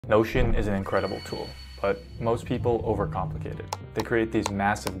Notion is an incredible tool, but most people overcomplicate it. They create these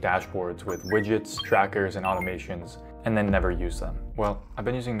massive dashboards with widgets, trackers, and automations, and then never use them. Well, I've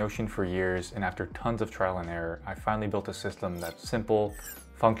been using Notion for years, and after tons of trial and error, I finally built a system that's simple,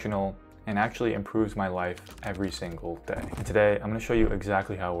 functional, and actually improves my life every single day. And today, I'm gonna show you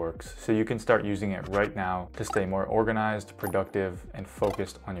exactly how it works, so you can start using it right now to stay more organized, productive, and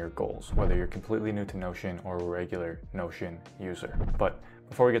focused on your goals, whether you're completely new to Notion or a regular Notion user. But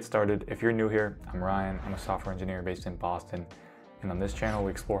before we get started, if you're new here, I'm Ryan. I'm a software engineer based in Boston. And on this channel,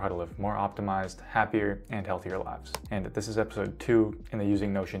 we explore how to live more optimized, happier, and healthier lives. And this is episode 2 in the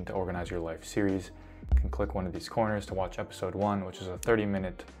Using Notion to Organize Your Life series. You can click one of these corners to watch episode 1, which is a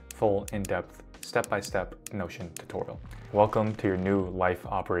 30-minute, full, in-depth, step-by-step Notion tutorial. Welcome to your new life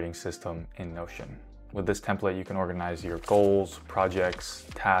operating system in Notion. With this template, you can organize your goals, projects,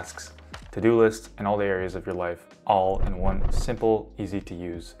 tasks, to-do lists, and all the areas of your life all in one simple, easy to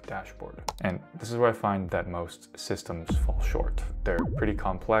use dashboard. And this is where I find that most systems fall short. They're pretty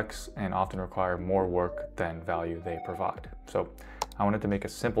complex and often require more work than value they provide. So I wanted to make a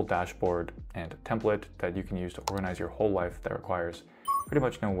simple dashboard and a template that you can use to organize your whole life that requires pretty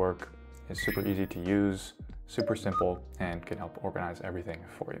much no work, is super easy to use, super simple, and can help organize everything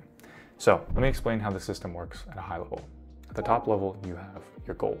for you. So let me explain how the system works at a high level. At the top level, you have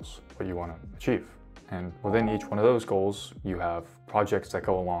your goals, what you want to achieve. And within each one of those goals, you have projects that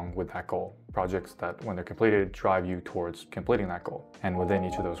go along with that goal. Projects that, when they're completed, drive you towards completing that goal. And within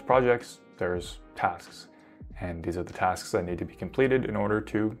each of those projects, there's tasks. And these are the tasks that need to be completed in order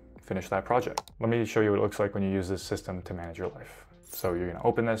to finish that project. Let me show you what it looks like when you use this system to manage your life. So you're gonna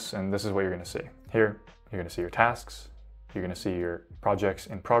open this, and this is what you're gonna see. Here, you're gonna see your tasks, you're gonna see your projects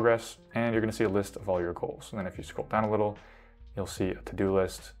in progress, and you're gonna see a list of all your goals. And then if you scroll down a little, you'll see a to-do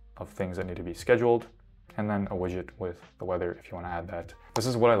list of things that need to be scheduled, and then a widget with the weather if you wanna add that. This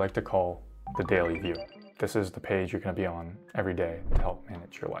is what I like to call the daily view. This is the page you're gonna be on every day to help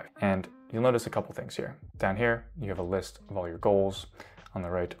manage your life. And you'll notice a couple things here. Down here, you have a list of all your goals. On the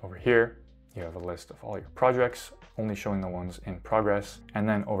right over here, you have a list of all your projects, only showing the ones in progress. And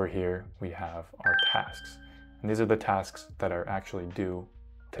then over here, we have our tasks. And these are the tasks that are actually due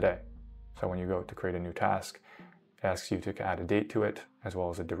today. So when you go to create a new task, it asks you to add a date to it, as well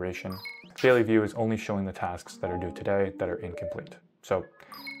as a duration. Daily view is only showing the tasks that are due today that are incomplete. So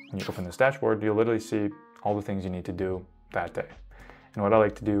when you open this dashboard, you'll literally see all the things you need to do that day. And what I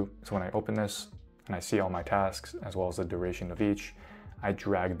like to do is when I open this and I see all my tasks, as well as the duration of each, I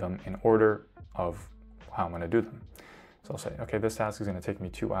drag them in order of how I'm gonna do them. So I'll say, okay, this task is gonna take me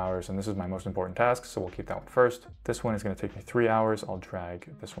 2 hours, and this is my most important task, so we'll keep that one first. This one is gonna take me 3 hours. I'll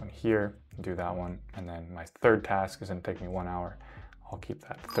drag this one here and do that one. And then my third task is gonna take me 1 hour. I'll keep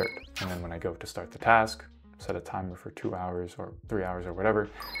that third. And then when I go to start the task, set a timer for 2 hours or 3 hours or whatever.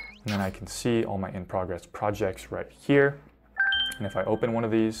 And then I can see all my in-progress projects right here. And if I open one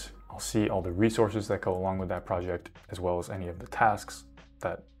of these, I'll see all the resources that go along with that project, as well as any of the tasks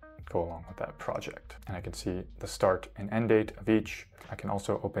that go along with that project. And I can see the start and end date of each. I can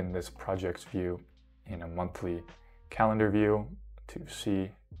also open this projects view in a monthly calendar view to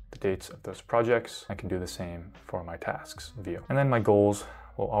see the dates of those projects. I can do the same for my tasks view. And then my goals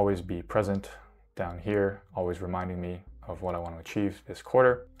will always be present down here, always reminding me of what I want to achieve this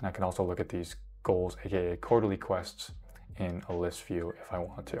quarter. And I can also look at these goals, aka quarterly quests, in a list view if I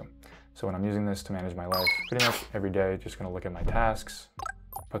want to. So when I'm using this to manage my life, pretty much every day, just gonna look at my tasks,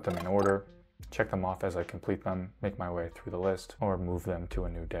 put them in order, check them off as I complete them, make my way through the list, or move them to a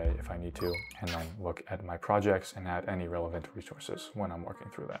new day if I need to, and then look at my projects and add any relevant resources when I'm working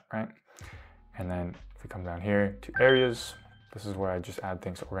through that, right? And then if we come down here to areas, this is where I just add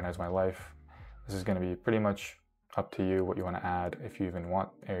things to organize my life. This is gonna be pretty much up to you what you wanna add, if you even want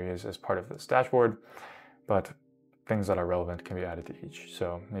areas as part of this dashboard, but things that are relevant can be added to each.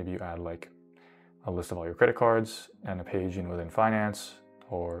 So maybe you add like a list of all your credit cards and a page within finance,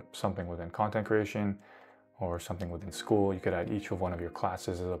 or something within content creation, or something within school. You could add each of one of your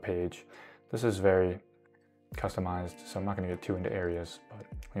classes as a page. This is very customized, so I'm not gonna get too into areas, but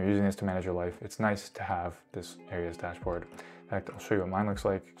when you're using this to manage your life, it's nice to have this areas dashboard. In fact, I'll show you what mine looks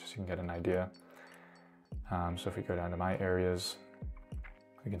like, just so you can get an idea. So if we go down to my areas,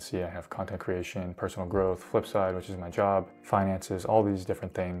 you can see I have content creation, personal growth, flip side, which is my job, finances, all these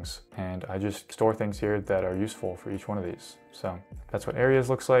different things. And I just store things here that are useful for each one of these. So that's what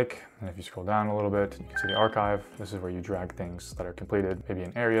areas looks like. And if you scroll down a little bit, you can see the archive. This is where you drag things that are completed, maybe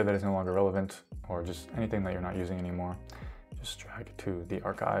an area that is no longer relevant, or just anything that you're not using anymore. Just drag it to the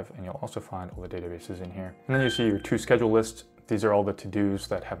archive, and you'll also find all the databases in here. And then you see your to schedule list. These are all the to-dos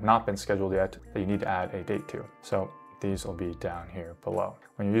that have not been scheduled yet that you need to add a date to. So these will be down here below.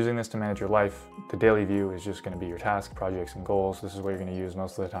 When you're using this to manage your life, the daily view is just going to be your task, projects, and goals. This is what you're going to use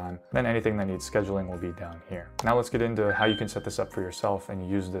most of the time. Then anything that needs scheduling will be down here. Now let's get into how you can set this up for yourself and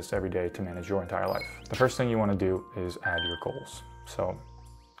use this every day to manage your entire life. The first thing you want to do is add your goals. So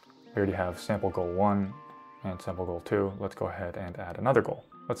we already have sample goal 1 and sample goal 2. Let's go ahead and add another goal.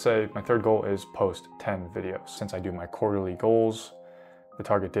 Let's say my third goal is post 10 videos. Since I do my quarterly goals, the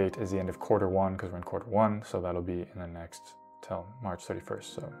target date is the end of quarter 1 because we're in quarter 1, so that'll be in the next till March 31st,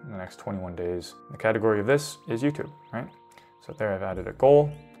 so in the next 21 days. The category of this is YouTube, right? So there I've added a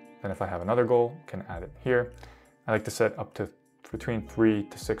goal. Then if I have another goal, I can add it here. I like to set up to between 3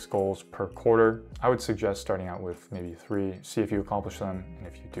 to 6 goals per quarter. I would suggest starting out with maybe 3, see if you accomplish them, and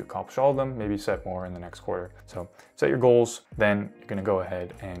if you do accomplish all of them, maybe set more in the next quarter. So set your goals, then you're gonna go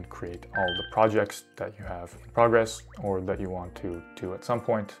ahead and create all the projects that you have in progress or that you want to do at some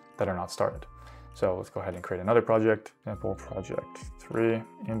point that are not started. So let's go ahead and create another project. Example project 3,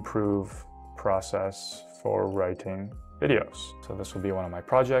 improve process for writing videos. So this will be one of my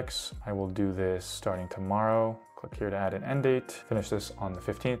projects. I will do this starting tomorrow. Click here to add an end date, finish this on the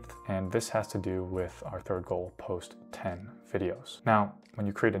 15th, and this has to do with our third goal, post 10 videos. Now, when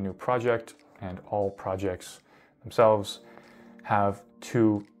you create a new project, and all projects themselves have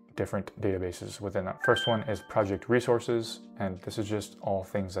 2 different databases within that. First one is project resources, and this is just all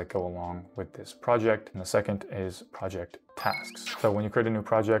things that go along with this project. And the second is project tasks. So when you create a new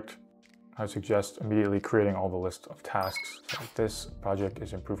project, I suggest immediately creating all the list of tasks. So this project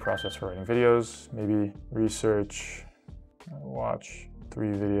is improve process for writing videos, maybe research, watch 3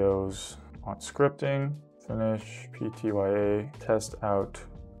 videos on scripting, finish PTYA, test out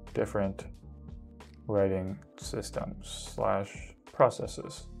different writing systems /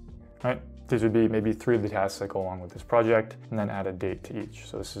 processes, right? These would be maybe 3 of the tasks that go along with this project, and then add a date to each.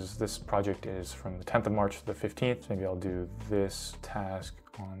 So this project is from the 10th of March to the 15th. Maybe I'll do this task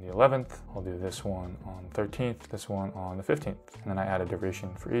on the 11th. I'll do this one on the 13th, this one on the 15th. And then I add a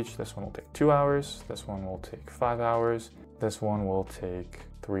duration for each. This one will take 2 hours. This one will take 5 hours. This one will take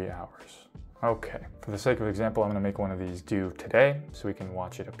 3 hours. Okay, for the sake of example, I'm gonna make one of these due today so we can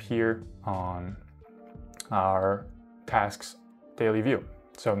watch it appear on our tasks daily view.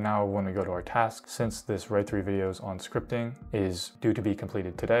 So now when we go to our task, since this write 3 videos on scripting is due to be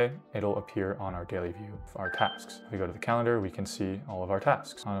completed today, it'll appear on our daily view of our tasks. If we go to the calendar, we can see all of our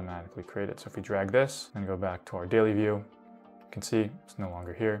tasks automatically created. So if we drag this and go back to our daily view, you can see it's no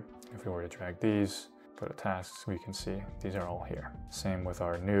longer here. If we were to drag these, go to tasks, we can see these are all here. Same with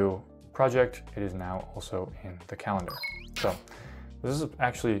our new project, it is now also in the calendar. So this is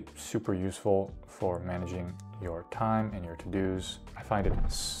actually super useful for managing your time and your to-dos. I find it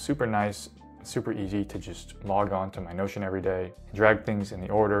super nice, super easy to just log on to my Notion every day and drag things in the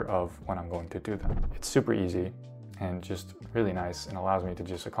order of when I'm going to do them. It's super easy and just really nice and allows me to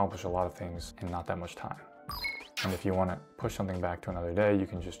just accomplish a lot of things in not that much time. And if you want to push something back to another day, you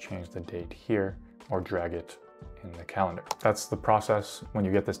can just change the date here or drag it in the calendar. That's the process. When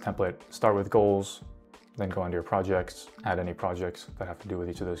you get this template, start with goals, then go into your projects, add any projects that have to do with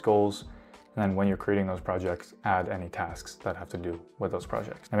each of those goals. And then when you're creating those projects, add any tasks that have to do with those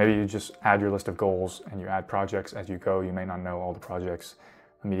projects. And maybe you just add your list of goals and you add projects as you go. You may not know all the projects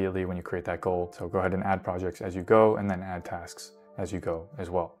immediately when you create that goal. So go ahead and add projects as you go and then add tasks as you go as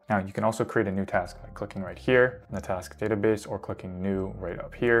well. Now you can also create a new task by clicking right here in the task database or clicking new right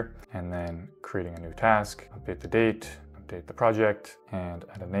up here and then creating a new task, update the date, update the project, and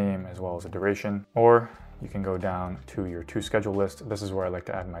add a name as well as a duration. Or you can go down to your to schedule list. This is where I like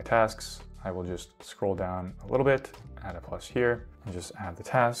to add my tasks. I will just scroll down a little bit, add a plus here, and just add the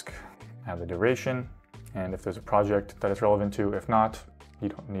task, add the duration, and if there's a project that it's relevant to. If not, you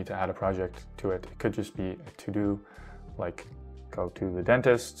don't need to add a project to it. It could just be a to-do, like go to the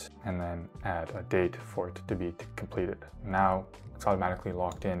dentist, and then add a date for it to be completed. Now it's automatically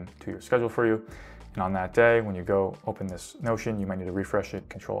locked in to your schedule for you. And on that day, when you go open this Notion, you might need to refresh it,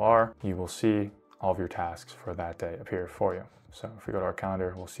 Control R, you will see all of your tasks for that day appear for you. So if we go to our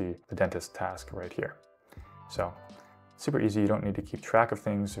calendar, we'll see the dentist task right here. So super easy. You don't need to keep track of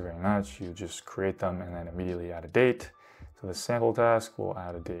things very much. You just create them and then immediately add a date. So the sample task, we'll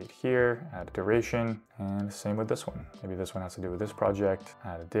add a date here, add a duration, and same with this one. Maybe this one has to do with this project,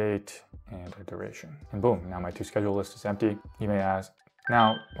 add a date and a duration. And boom, now my to schedule list is empty. You may ask,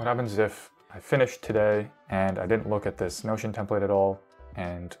 now what happens if I finished today and I didn't look at this Notion template at all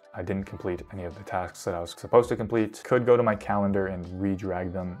and I didn't complete any of the tasks that I was supposed to complete? Could go to my calendar and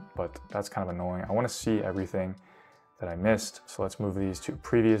re-drag them, but that's kind of annoying. I want to see everything that I missed. So let's move these to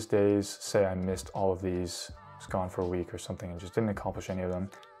previous days. Say I missed all of these, was gone for a week or something and just didn't accomplish any of them.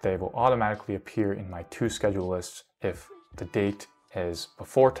 They will automatically appear in my to schedule list if the date is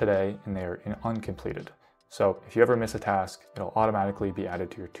before today and they're uncompleted. So if you ever miss a task, it'll automatically be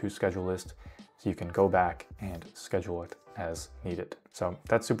added to your to schedule list, so you can go back and schedule it as needed. So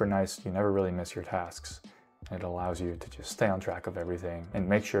that's super nice. You never really miss your tasks. It allows you to just stay on track of everything and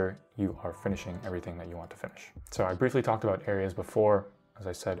make sure you are finishing everything that you want to finish. So I briefly talked about areas before. As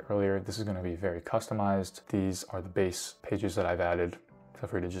I said earlier, this is going to be very customized. These are the base pages that I've added. Feel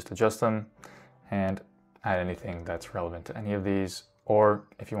free to just adjust them and add anything that's relevant to any of these. Or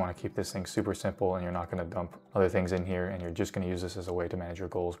if you want to keep this thing super simple and you're not going to dump other things in here and you're just going to use this as a way to manage your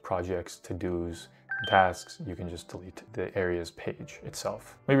goals, projects, to-dos, tasks, you can just delete the areas page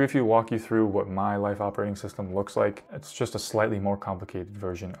itself. Maybe if you walk you through what my life operating system looks like, it's just a slightly more complicated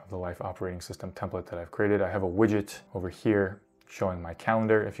version of the life operating system template that I've created. I have a widget over here showing my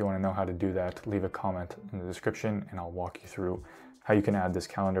calendar. If you want to know how to do that, leave a comment in the description and I'll walk you through how you can add this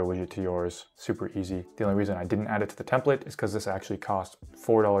calendar widget to yours. Super easy. The only reason I didn't add it to the template is because this actually costs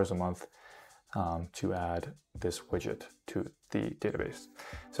 $4 a month to add this widget to the database.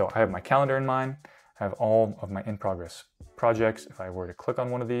 So I have my calendar in mind. I have all of my in-progress projects. If I were to click on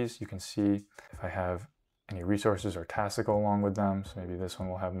one of these, you can see if I have any resources or tasks that go along with them. So maybe this one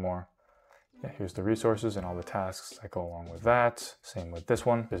will have more. Yeah, here's the resources and all the tasks that go along with that. Same with this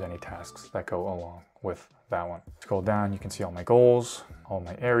one. If there's any tasks that go along with that one. Scroll down, you can see all my goals, all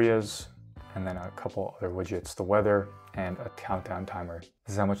my areas, and then a couple other widgets, the weather and a countdown timer.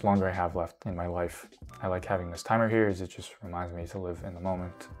 This is how much longer I have left in my life. I like having this timer here as it just reminds me to live in the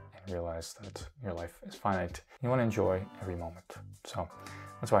moment and realize that your life is finite. You want to enjoy every moment. So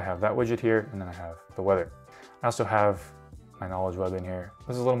that's why I have that widget here, and then I have the weather. I also have my knowledge web in here.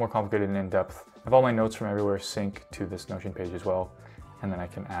 This is a little more complicated and in-depth. I have all my notes from everywhere sync to this Notion page as well, and then I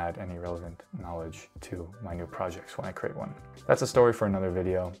can add any relevant knowledge to my new projects when I create one. That's a story for another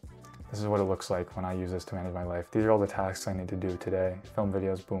video. This is what it looks like when I use this to manage my life. These are all the tasks I need to do today. Film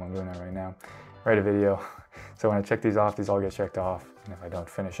videos, boom, I'm doing that right now. Write a video. So when I check these off, these all get checked off. And if I don't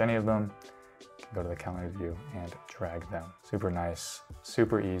finish any of them, I can go to the calendar view and drag them. Super nice,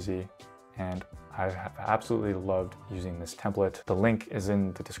 super easy. And I have absolutely loved using this template. The link is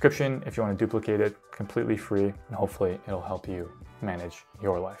in the description if you want to duplicate it, completely free, and hopefully it'll help you manage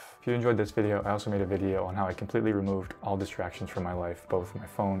your life. If you enjoyed this video, I also made a video on how I completely removed all distractions from my life, both my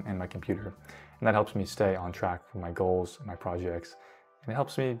phone and my computer. And that helps me stay on track for my goals, my projects, and it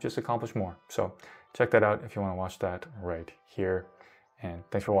helps me just accomplish more. So check that out if you want to watch that right here. And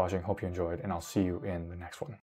thanks for watching, hope you enjoyed, and I'll see you in the next one.